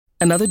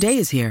Another day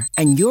is here,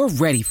 and you're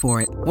ready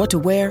for it. What to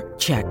wear?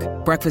 Check.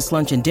 Breakfast,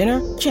 lunch, and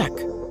dinner? Check.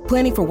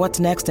 Planning for what's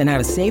next and how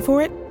to save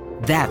for it?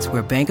 That's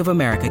where Bank of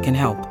America can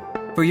help.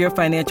 For your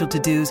financial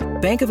to-dos,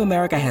 Bank of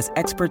America has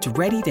experts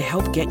ready to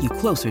help get you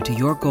closer to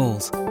your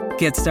goals.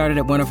 Get started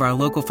at one of our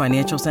local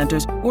financial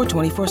centers or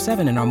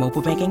 24/7 in our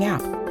mobile banking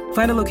app.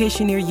 Find a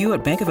location near you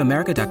at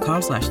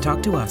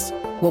bankofamerica.com/talktous.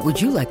 What would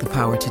you like the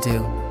power to do?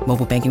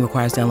 Mobile banking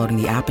requires downloading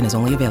the app and is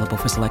only available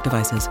for select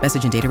devices.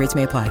 Message and data rates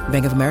may apply.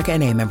 Bank of America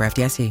N.A., member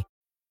FDIC.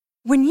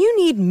 When you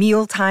need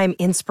mealtime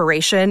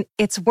inspiration,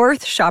 it's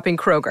worth shopping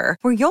Kroger,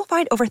 where you'll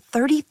find over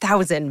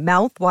 30,000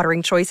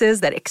 mouth-watering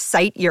choices that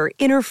excite your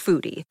inner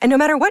foodie. And no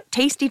matter what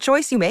tasty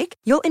choice you make,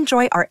 you'll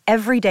enjoy our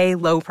everyday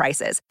low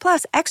prices,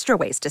 plus extra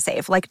ways to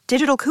save, like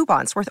digital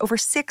coupons worth over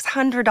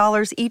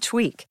 $600 each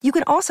week. You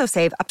can also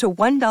save up to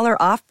 $1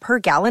 off per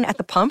gallon at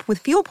the pump with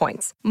fuel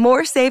points.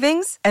 More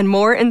savings and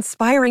more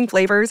inspiring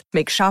flavors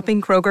make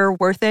shopping Kroger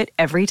worth it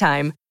every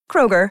time.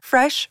 Kroger,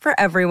 fresh for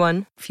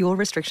everyone. Fuel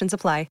restrictions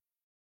apply.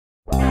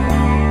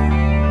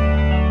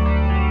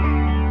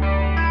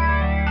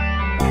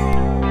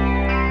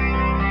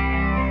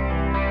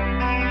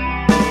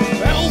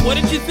 Well, what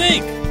did you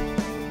think?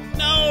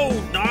 No,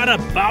 not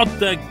about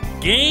the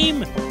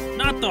game,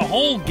 not the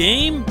whole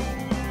game,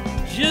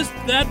 just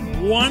that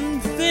one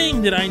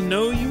thing that I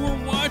know you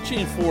were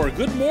watching for.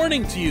 Good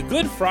morning to you.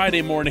 Good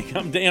Friday morning.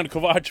 I'm Dan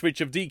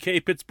Kovacevic of DK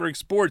Pittsburgh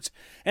Sports,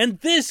 and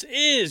this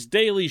is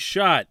Daily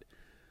Shot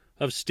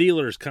of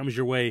Steelers. Comes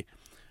your way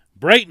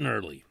bright and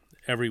early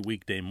every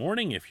weekday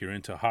morning if you're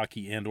into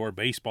hockey and or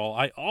baseball.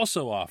 I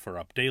also offer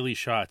up daily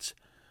shots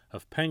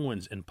of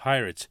Penguins and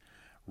Pirates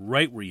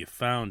right where you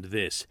found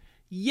this.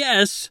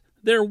 Yes,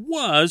 there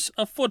was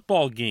a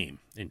football game.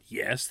 And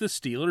yes, the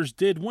Steelers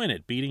did win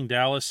it, beating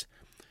Dallas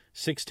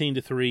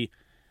 16-3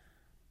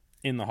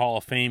 in the Hall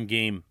of Fame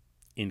game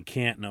in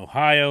Canton,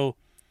 Ohio.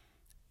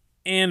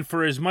 And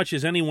for as much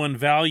as anyone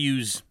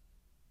values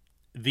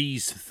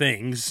these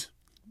things,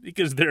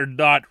 because they're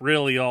not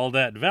really all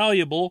that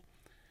valuable,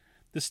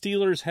 the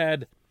Steelers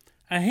had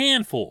a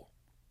handful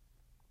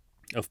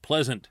of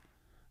pleasant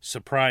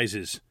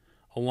surprises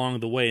along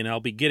the way, and I'll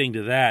be getting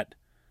to that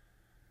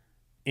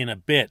in a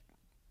bit.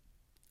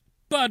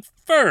 But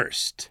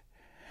first,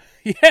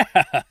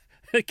 yeah,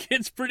 the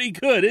kid's pretty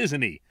good,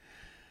 isn't he?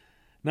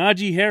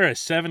 Najee Harris,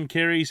 7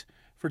 carries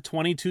for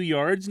 22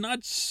 yards.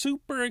 Not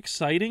super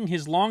exciting.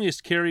 His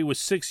longest carry was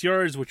 6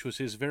 yards, which was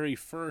his very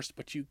first,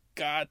 but you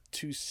got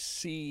to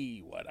see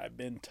what I've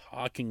been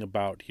talking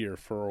about here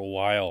for a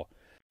while.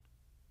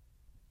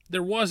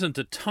 There wasn't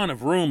a ton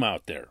of room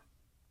out there.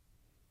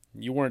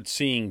 You weren't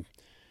seeing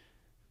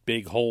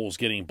big holes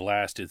getting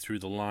blasted through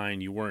the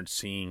line. You weren't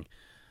seeing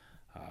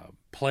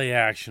play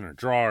action or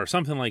draw or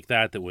something like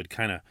that that would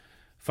kind of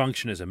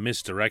function as a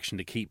misdirection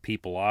to keep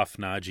people off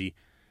Najee.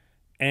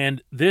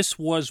 And this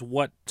was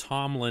what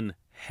Tomlin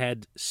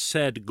had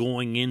said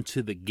going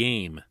into the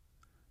game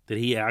that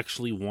he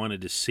actually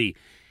wanted to see.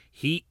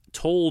 He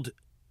told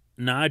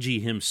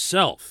Najee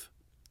himself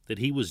that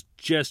he was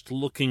just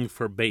looking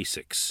for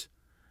basics.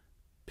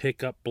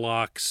 Pick up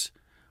blocks,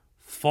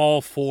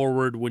 fall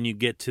forward when you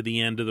get to the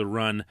end of the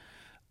run,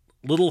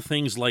 little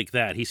things like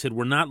that. He said,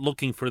 we're not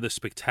looking for the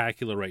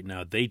spectacular right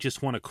now. They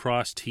just want to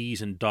cross T's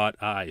and dot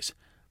I's.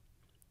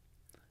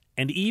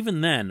 And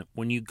even then,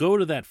 when you go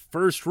to that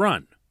first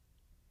run,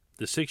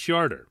 the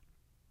 6-yarder,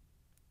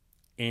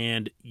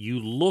 and you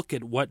look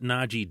at what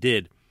Najee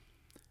did,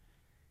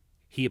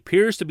 he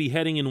appears to be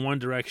heading in one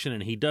direction,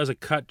 and he does a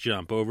cut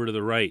jump over to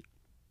the right.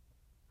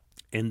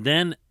 And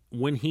then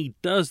when he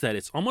does that,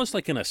 it's almost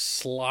like in a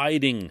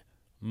sliding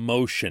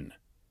motion.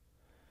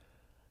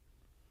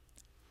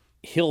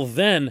 He'll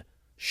then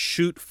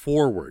shoot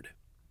forward.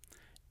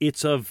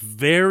 It's a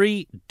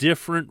very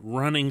different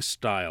running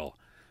style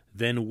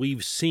than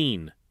we've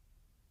seen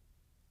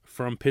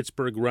from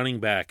Pittsburgh running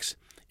backs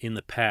in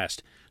the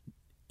past.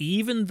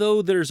 Even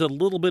though there's a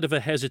little bit of a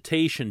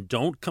hesitation,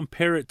 don't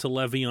compare it to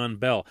Le'Veon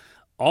Bell.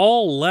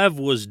 All Lev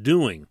was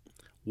doing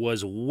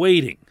was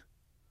waiting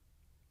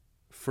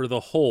for the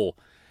hole,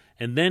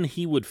 and then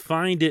he would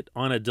find it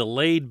on a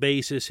delayed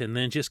basis and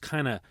then just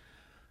kind of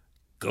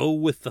go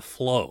with the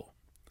flow.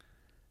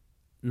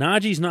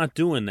 Najee's not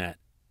doing that.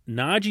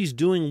 Najee's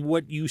doing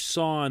what you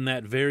saw in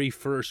that very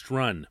first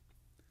run.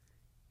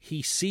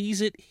 He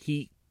sees it,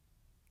 he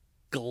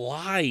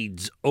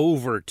glides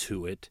over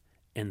to it,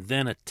 and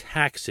then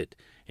attacks it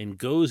and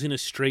goes in a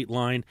straight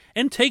line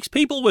and takes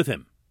people with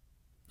him.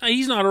 Now,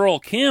 he's not Earl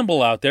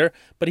Campbell out there,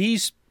 but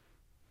he's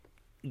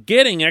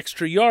getting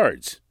extra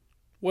yards.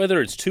 Whether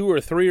it's 2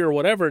 or 3 or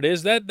whatever it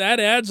is, that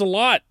adds a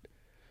lot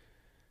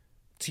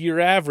to your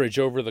average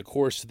over the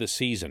course of the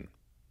season.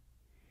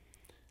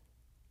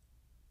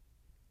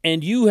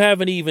 And you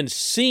haven't even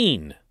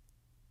seen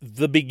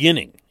the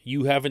beginning.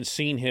 You haven't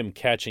seen him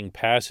catching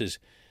passes.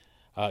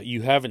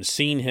 You haven't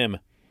seen him,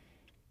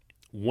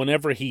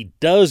 whenever he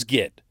does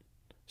get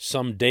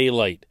some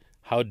daylight,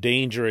 how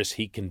dangerous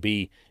he can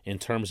be in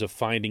terms of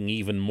finding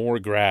even more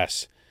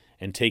grass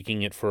and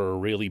taking it for a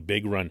really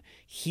big run.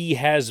 He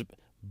has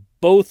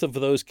both of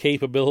those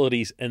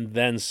capabilities and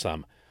then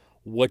some.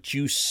 What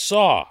you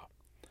saw,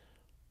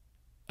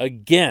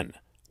 again,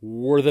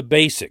 were the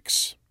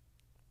basics.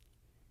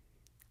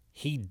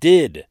 He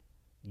did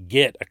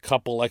get a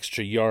couple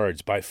extra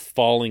yards by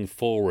falling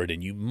forward,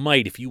 and you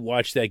might, if you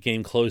watch that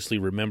game closely,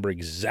 remember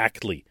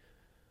exactly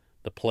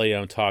the play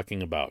I'm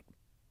talking about,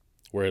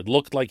 where it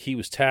looked like he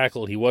was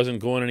tackled, he wasn't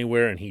going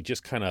anywhere, and he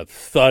just kind of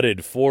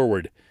thudded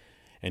forward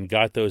and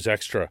got those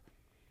extra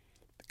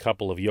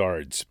couple of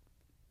yards.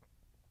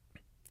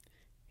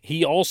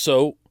 He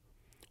also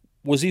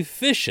was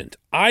efficient,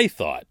 I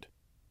thought,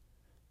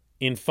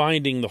 in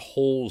finding the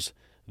holes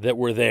that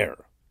were there.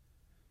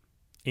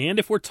 And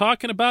if we're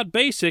talking about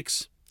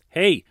basics,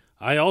 hey,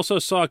 I also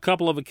saw a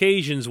couple of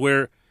occasions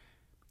where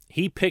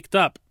he picked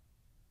up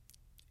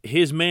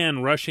his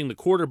man rushing the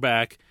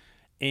quarterback,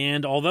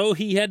 and although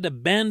he had to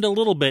bend a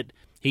little bit,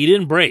 he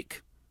didn't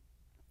break.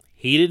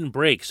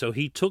 So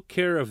he took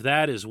care of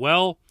that as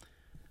well.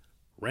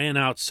 Ran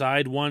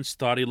outside once,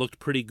 thought he looked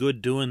pretty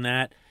good doing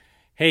that.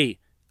 Hey,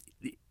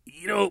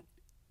 you know,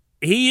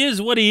 he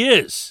is what he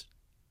is.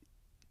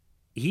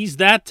 He's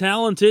that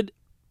talented.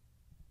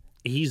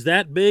 He's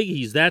that big.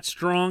 He's that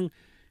strong.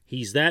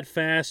 He's that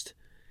fast.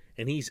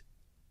 And he's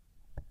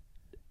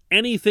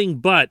anything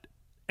but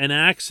an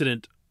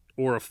accident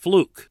or a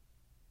fluke.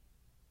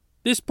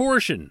 This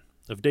portion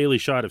of Daily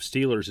Shot of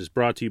Steelers is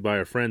brought to you by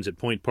our friends at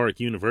Point Park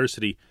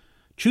University.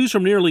 Choose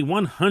from nearly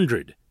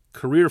 100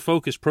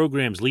 career-focused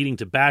programs leading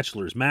to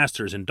bachelor's,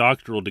 master's, and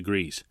doctoral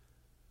degrees.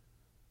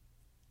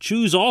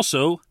 Choose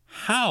also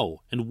how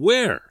and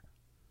where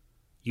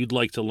you'd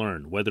like to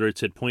learn, whether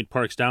it's at Point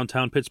Park's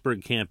downtown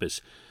Pittsburgh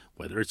campus,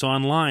 whether it's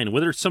online,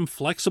 whether it's some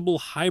flexible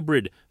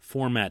hybrid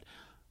format.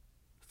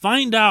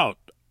 Find out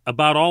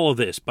about all of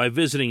this by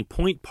visiting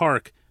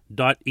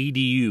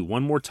pointpark.edu.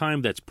 One more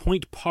time, that's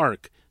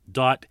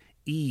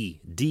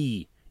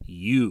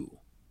pointpark.edu.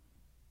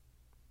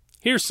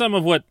 Here's some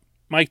of what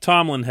Mike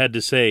Tomlin had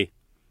to say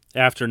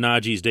after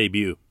Najee's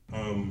debut.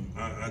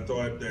 I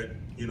thought that,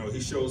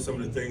 he showed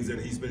some of the things that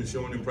he's been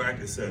showing in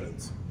practice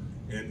settings.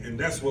 And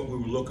that's what we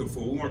were looking for.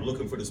 We weren't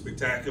looking for the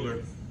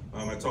spectacular.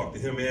 I talked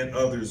to him and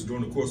others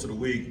during the course of the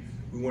week.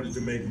 We wanted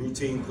to make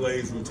routine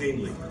plays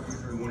routinely.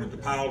 We wanted the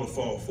power to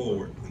fall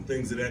forward and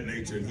things of that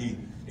nature. And he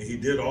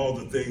did all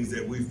the things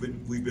that we've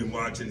been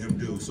watching him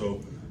do.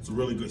 So it's a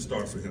really good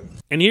start for him.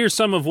 And here's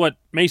some of what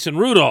Mason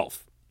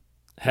Rudolph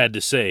had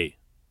to say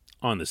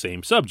on the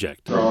same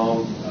subject.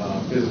 Strong,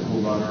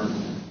 physical runner.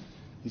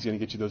 He's going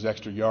to get you those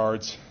extra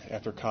yards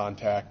after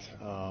contact,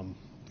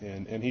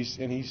 and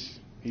he's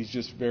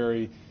just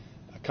very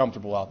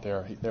comfortable out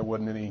there. There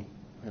wasn't any,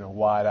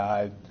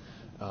 wide-eyed.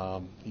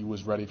 He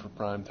was ready for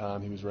prime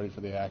time. He was ready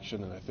for the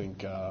action, and I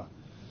think,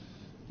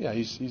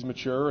 he's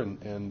mature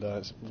and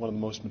one of the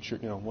most mature,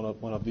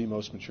 one of the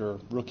most mature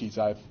rookies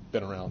I've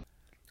been around.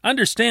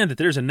 Understand that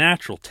there's a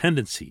natural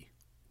tendency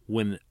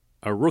when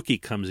a rookie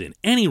comes in,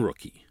 any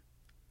rookie,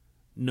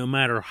 no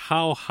matter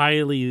how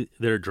highly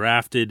they're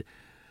drafted,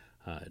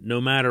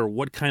 no matter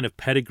what kind of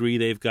pedigree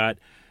they've got.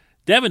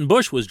 Devin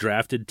Bush was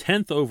drafted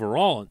 10th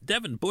overall.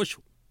 Devin Bush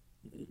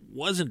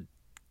wasn't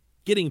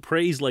getting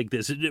praise like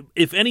this.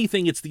 If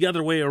anything, it's the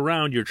other way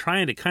around. You're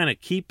trying to kind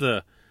of keep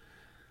the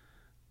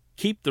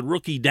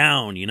rookie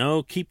down,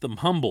 keep them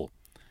humble.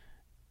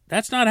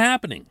 That's not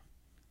happening.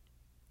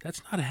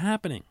 That's not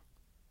happening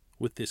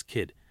with this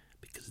kid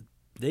because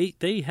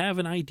they have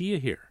an idea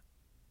here.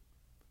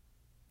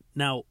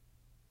 Now,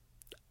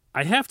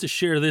 I have to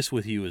share this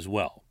with you as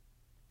well.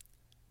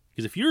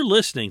 Because if you're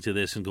listening to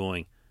this and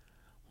going,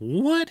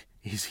 what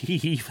is he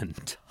even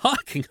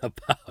talking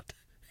about?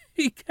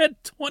 He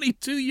got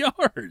 22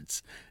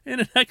 yards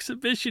in an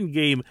exhibition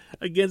game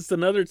against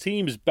another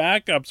team's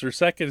backups or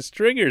second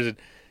stringers. And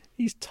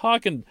he's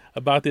talking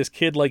about this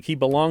kid like he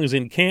belongs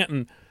in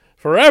Canton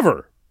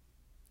forever.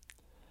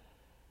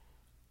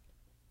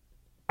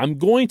 I'm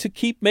going to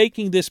keep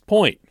making this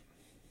point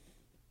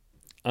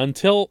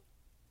until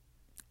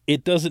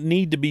it doesn't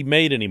need to be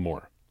made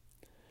anymore.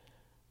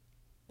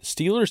 The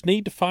Steelers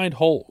need to find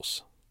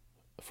holes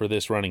for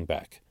this running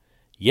back.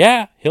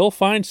 Yeah, he'll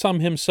find some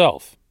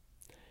himself.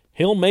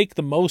 He'll make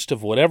the most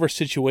of whatever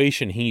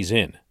situation he's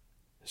in.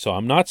 So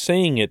I'm not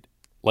saying it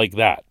like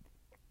that.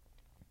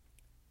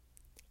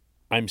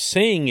 I'm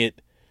saying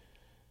it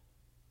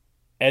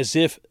as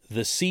if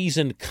the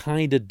season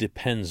kind of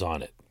depends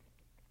on it.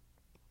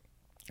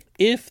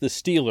 If the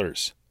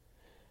Steelers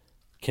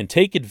can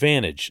take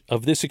advantage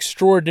of this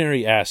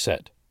extraordinary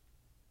asset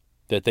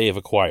that they have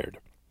acquired,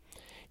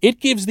 it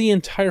gives the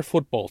entire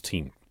football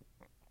team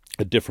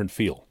a different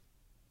feel.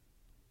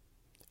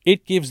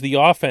 It gives the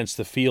offense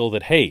the feel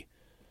that, hey,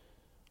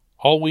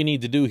 all we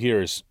need to do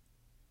here is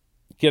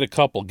get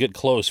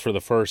close for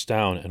the first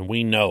down, and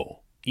we know,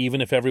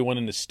 even if everyone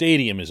in the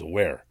stadium is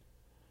aware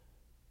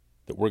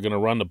that we're going to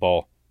run the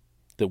ball,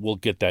 that we'll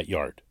get that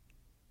yard.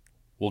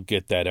 We'll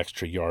get that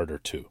extra yard or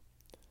two.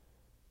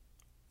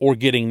 Or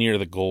getting near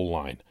the goal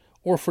line.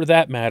 Or for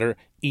that matter,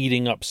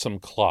 eating up some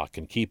clock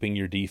and keeping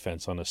your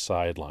defense on a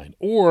sideline.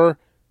 Or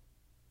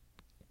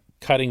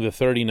cutting the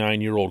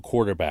 39-year-old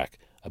quarterback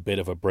a bit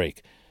of a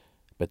break.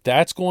 But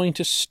that's going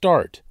to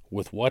start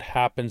with what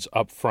happens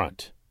up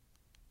front.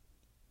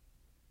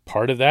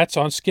 Part of that's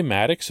on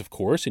schematics, of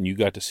course, and you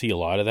got to see a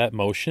lot of that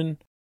motion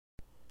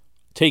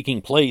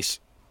taking place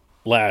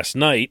last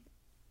night.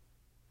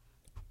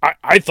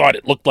 I thought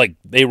it looked like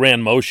they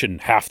ran motion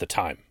half the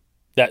time.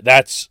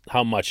 That's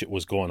how much it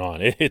was going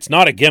on. It's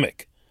not a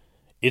gimmick.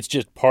 It's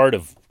just part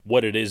of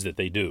what it is that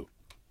they do.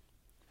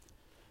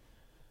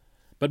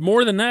 But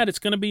more than that, it's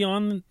going to be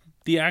on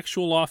the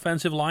actual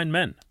offensive line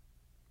men.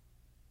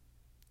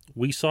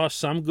 We saw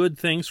some good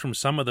things from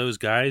some of those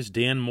guys.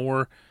 Dan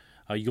Moore,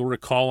 you'll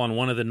recall on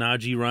one of the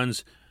Najee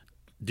runs,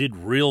 did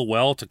real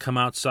well to come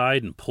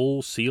outside and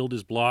pull, sealed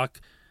his block.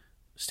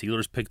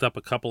 Steelers picked up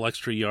a couple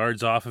extra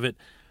yards off of it.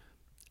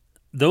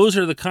 Those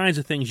are the kinds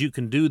of things you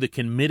can do that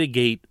can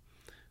mitigate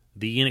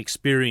the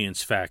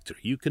inexperience factor.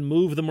 You can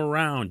move them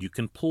around. You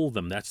can pull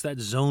them. That's that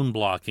zone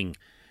blocking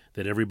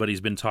that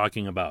everybody's been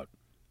talking about.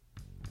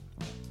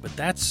 But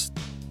that's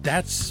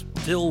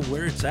still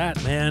where it's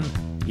at, man.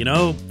 You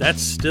know,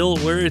 that's still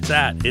where it's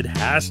at. It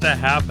has to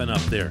happen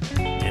up there.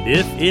 And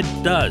if it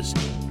does,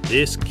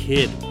 this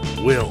kid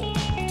will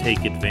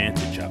take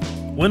advantage of it.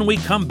 When we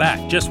come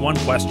back, just one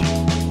question.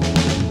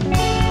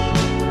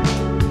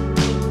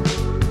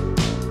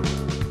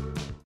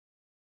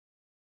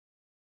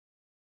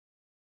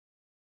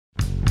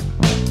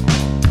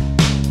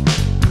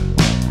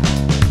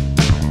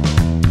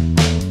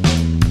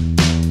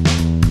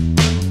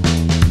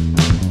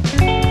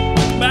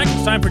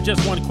 Time for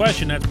just one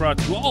question. That's brought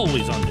to you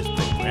always on this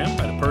program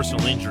by the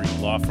personal injury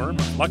law firm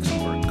of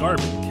Luxembourg,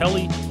 Garvin,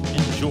 Kelly,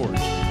 and George,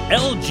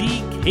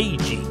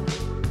 LGKG.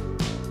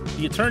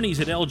 The attorneys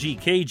at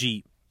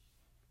LGKG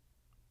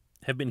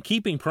have been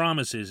keeping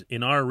promises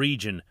in our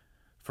region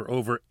for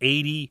over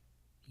 80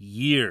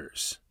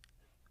 years.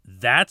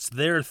 That's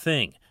their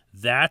thing.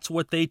 That's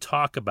what they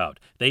talk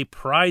about. They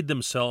pride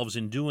themselves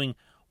in doing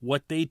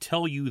what they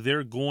tell you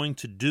they're going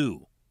to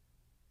do.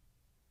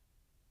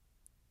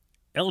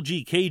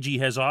 LGKG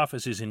has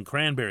offices in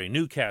Cranberry,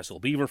 Newcastle,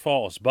 Beaver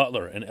Falls,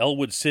 Butler, and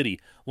Elwood City.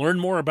 Learn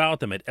more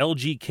about them at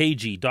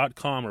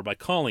lgkg.com or by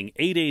calling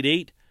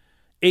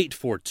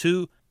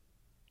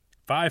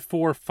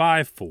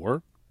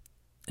 888-842-5454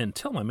 and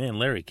tell my man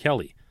Larry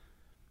Kelly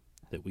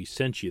that we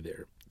sent you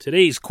there.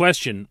 Today's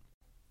question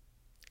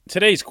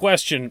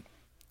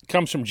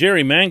comes from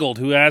Jerry Mangold,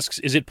 who asks,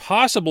 is it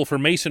possible for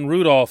Mason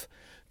Rudolph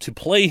to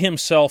play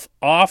himself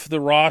off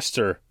the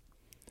roster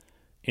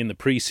in the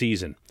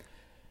preseason?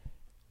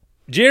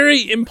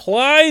 Jerry,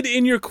 implied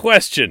in your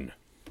question,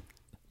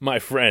 my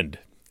friend,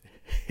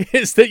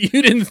 is that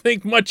you didn't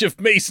think much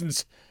of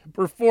Mason's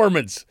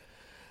performance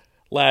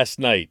last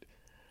night.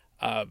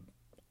 I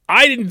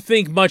didn't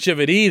think much of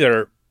it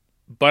either,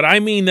 but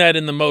I mean that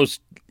in the most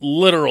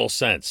literal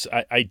sense.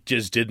 I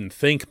just didn't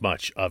think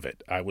much of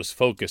it. I was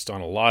focused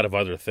on a lot of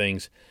other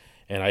things,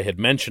 and I had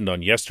mentioned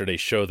on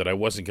yesterday's show that I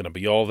wasn't going to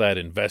be all that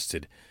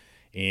invested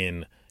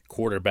in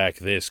quarterback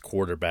this,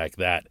 quarterback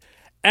that.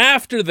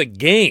 After the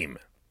game,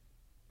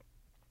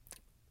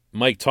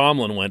 Mike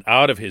Tomlin went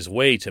out of his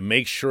way to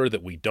make sure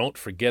that we don't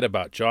forget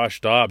about Josh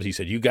Dobbs. He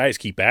said, you guys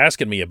keep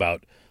asking me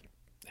about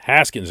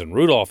Haskins and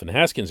Rudolph, and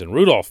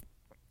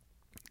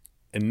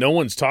no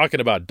one's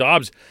talking about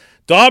Dobbs.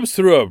 Dobbs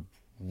threw a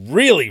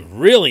really,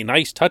 really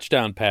nice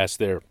touchdown pass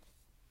there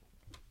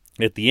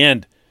at the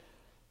end.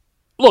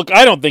 Look,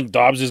 I don't think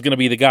Dobbs is going to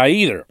be the guy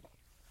either.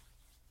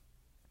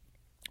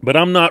 But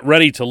I'm not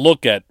ready to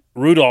look at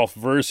Rudolph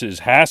versus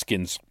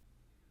Haskins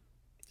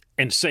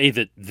and say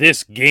that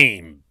this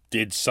game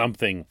did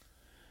something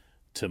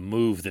to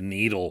move the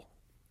needle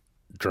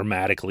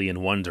dramatically in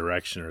one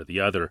direction or the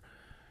other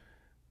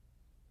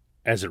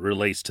as it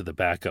relates to the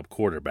backup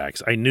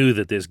quarterbacks. I knew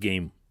that this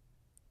game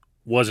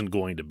wasn't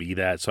going to be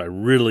that, so I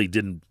really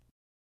didn't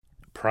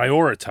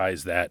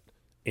prioritize that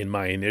in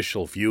my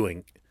initial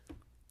viewing.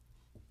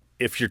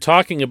 If you're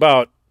talking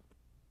about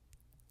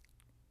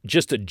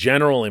just a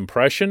general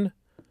impression,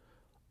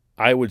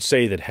 I would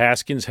say that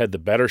Haskins had the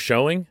better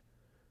showing.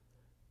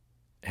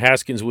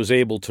 Haskins was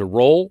able to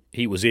roll.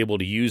 He was able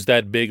to use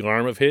that big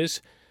arm of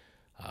his.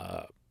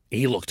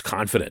 He looked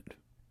confident.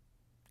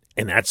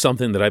 And that's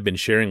something that I've been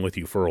sharing with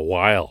you for a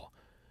while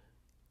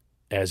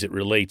as it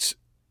relates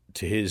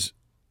to his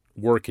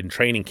work in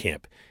training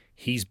camp.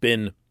 He's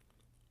been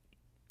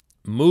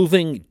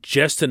moving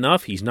just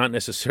enough. He's not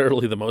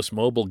necessarily the most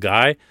mobile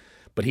guy,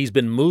 but he's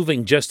been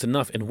moving just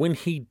enough. And when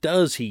he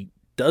does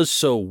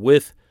so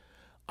with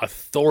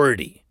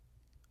authority.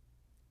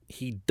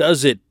 He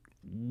does it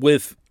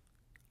with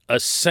a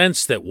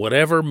sense that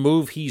whatever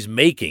move he's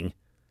making,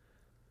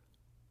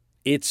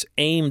 it's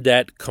aimed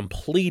at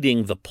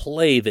completing the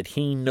play that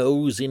he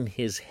knows in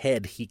his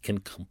head he can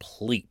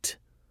complete.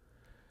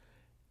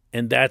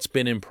 And that's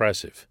been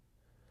impressive.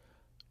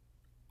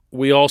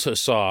 We also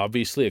saw,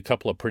 obviously, a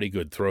couple of pretty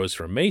good throws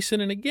from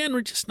Mason. And again,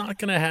 we're just not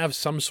going to have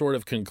some sort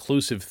of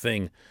conclusive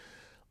thing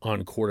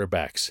on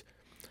quarterbacks.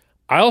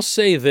 I'll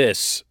say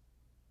this,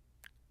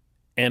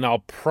 and I'll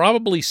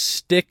probably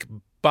stick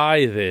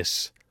by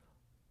this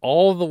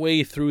all the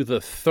way through the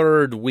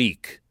third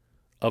week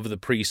of the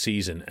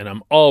preseason, and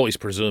I'm always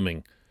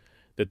presuming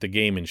that the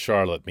game in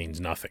Charlotte means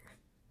nothing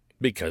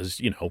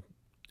because,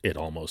 it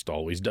almost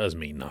always does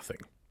mean nothing.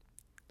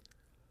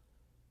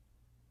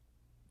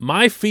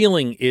 My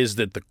feeling is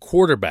that the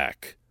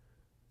quarterback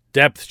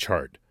depth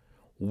chart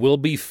will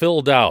be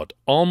filled out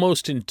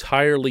almost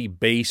entirely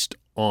based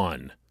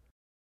on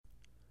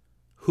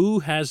who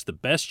has the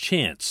best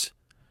chance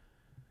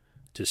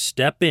to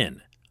step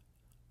in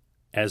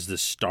as the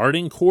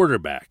starting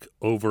quarterback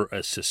over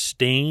a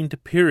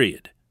sustained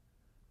period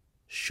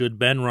should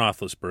Ben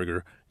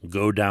Roethlisberger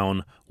go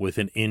down with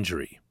an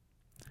injury.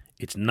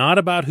 It's not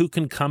about who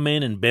can come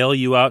in and bail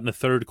you out in the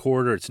third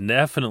quarter. It's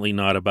definitely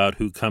not about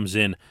who comes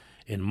in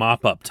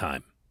mop-up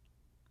time.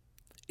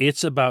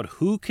 It's about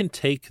who can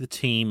take the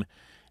team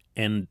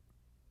and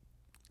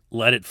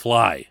let it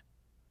fly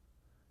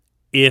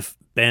if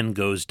Ben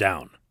goes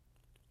down.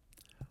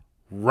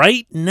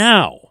 Right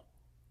now,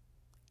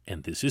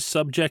 and this is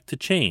subject to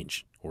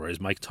change, or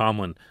as Mike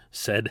Tomlin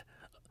said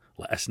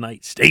last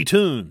night, stay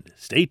tuned,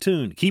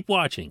 keep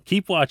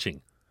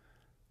watching.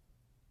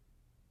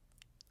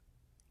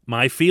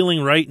 My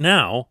feeling right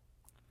now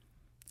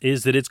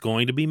is that it's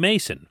going to be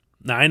Mason.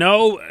 Now, I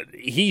know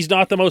he's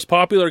not the most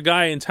popular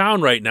guy in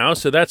town right now,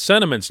 so that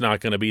sentiment's not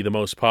going to be the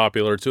most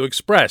popular to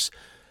express.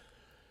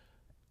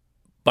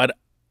 But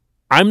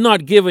I'm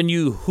not giving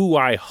you who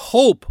I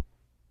hope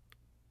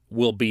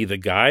will be the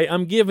guy.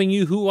 I'm giving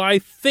you who I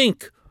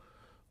think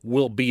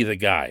will be the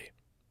guy.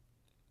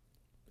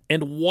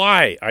 And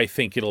why I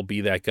think it'll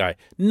be that guy.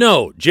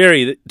 No,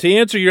 Jerry, to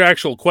answer your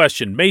actual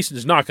question,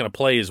 Mason's not going to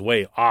play his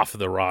way off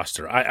the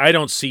roster. I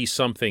don't see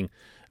something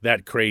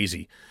that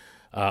crazy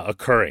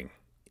occurring.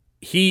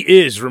 He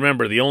is,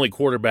 remember, the only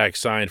quarterback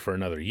signed for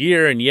another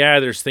year. And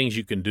yeah, there's things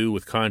you can do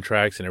with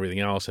contracts and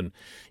everything else. And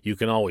you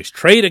can always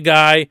trade a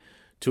guy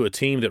to a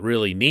team that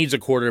really needs a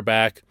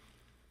quarterback.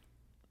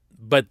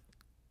 But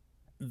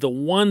the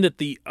one that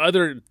the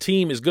other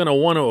team is going to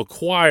want to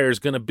acquire is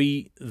going to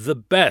be the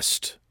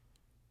best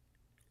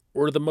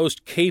or the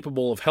most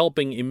capable of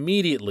helping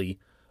immediately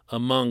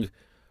among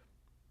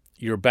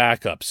your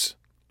backups.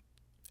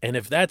 And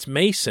if that's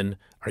Mason,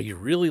 are you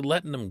really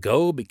letting him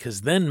go?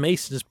 Because then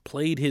Mason's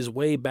played his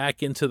way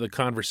back into the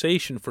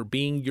conversation for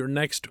being your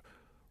next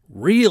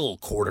real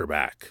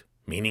quarterback,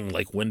 meaning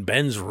like when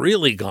Ben's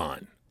really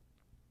gone.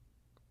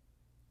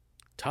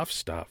 Tough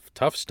stuff.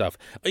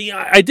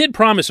 I did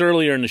promise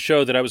earlier in the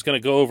show that I was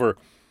going to go over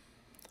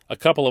a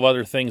couple of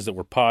other things that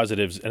were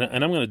positives, and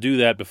I'm going to do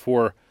that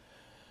before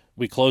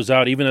we close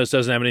out, even though this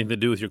doesn't have anything to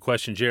do with your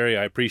question, Jerry.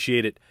 I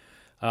appreciate it.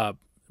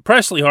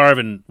 Presley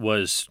Harvin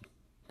was...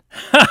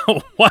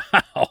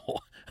 wow.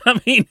 I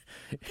mean,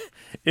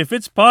 if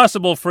it's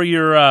possible for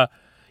your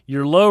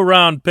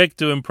low-round pick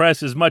to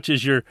impress as much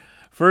as your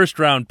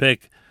first-round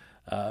pick,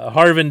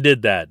 Harvin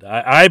did that.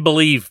 I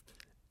believe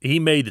he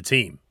made the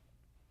team.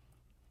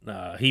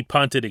 He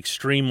punted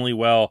extremely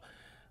well.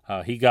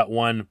 He got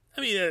one.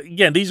 I mean,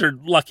 again, these are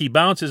lucky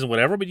bounces and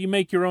whatever, but you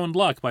make your own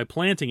luck by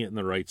planting it in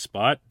the right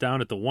spot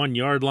down at the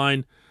 1-yard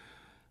line.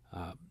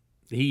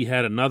 He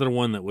had another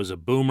one that was a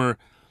boomer.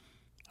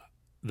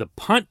 The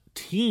punt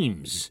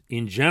teams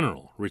in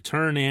general,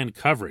 return and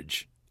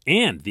coverage,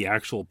 and the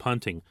actual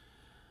punting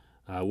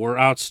were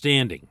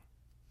outstanding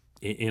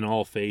in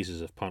all phases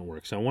of punt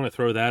work. So I want to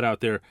throw that out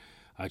there.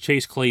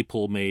 Chase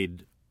Claypool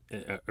made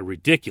a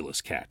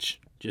ridiculous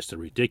catch, just a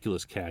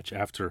ridiculous catch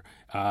after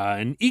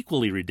an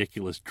equally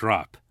ridiculous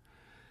drop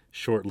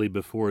shortly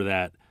before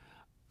that.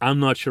 I'm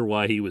not sure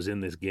why he was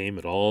in this game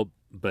at all,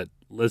 but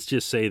let's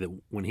just say that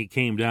when he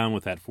came down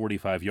with that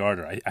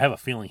 45-yarder, I have a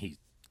feeling he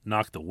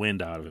knocked the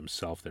wind out of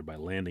himself there by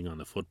landing on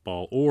the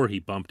football, or he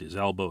bumped his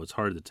elbow. It's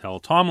hard to tell.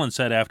 Tomlin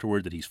said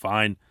afterward that he's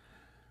fine,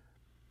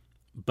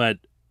 but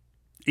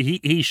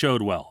he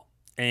showed well,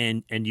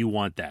 and you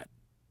want that.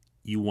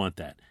 You want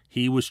that.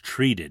 He was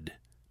treated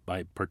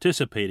by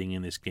participating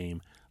in this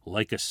game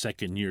like a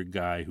second-year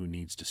guy who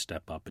needs to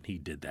step up, and he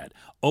did that.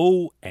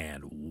 Oh,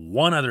 and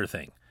one other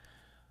thing.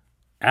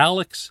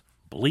 Alex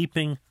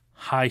bleeping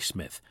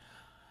Highsmith.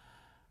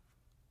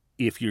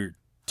 If you're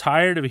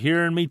tired of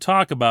hearing me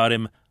talk about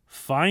him,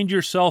 find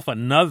yourself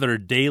another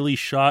daily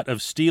shot of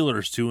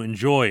Steelers to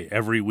enjoy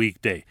every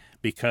weekday,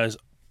 because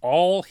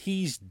all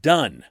he's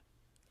done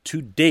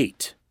to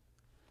date,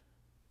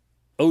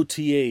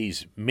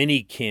 OTAs,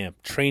 mini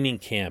camp, training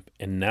camp,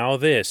 and now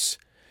this,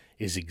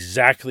 is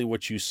exactly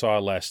what you saw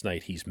last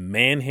night. He's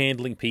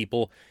manhandling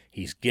people.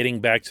 He's getting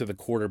back to the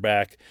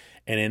quarterback.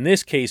 And in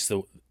this case,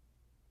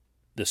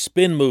 the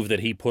spin move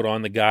that he put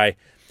on the guy,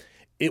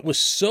 it was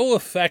so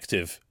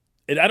effective.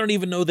 And I don't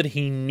even know that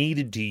he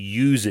needed to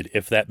use it,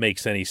 if that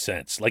makes any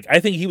sense. Like, I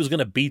think he was going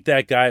to beat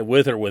that guy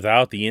with or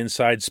without the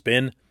inside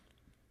spin.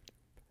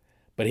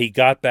 But he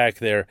got back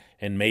there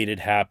and made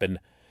it happen.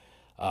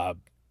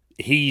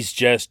 He's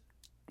just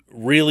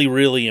really,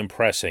 really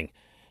impressing.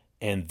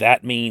 And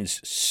that means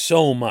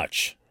so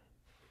much,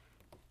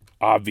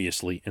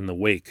 obviously, in the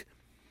wake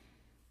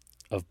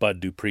of Bud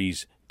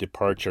Dupree's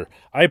departure.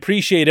 I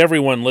appreciate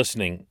everyone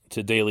listening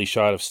to Daily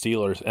Shot of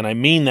Steelers, and I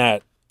mean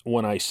that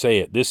when I say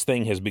it. This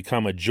thing has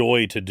become a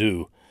joy to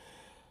do.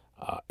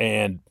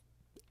 And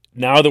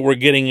now that we're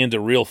getting into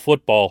real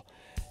football,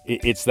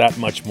 it's that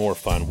much more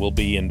fun. We'll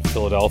be in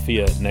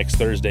Philadelphia next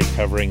Thursday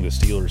covering the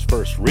Steelers'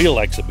 first real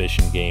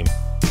exhibition game.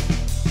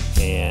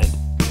 And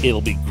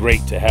it'll be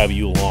great to have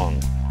you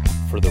along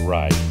for the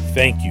ride.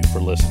 Thank you for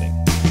listening.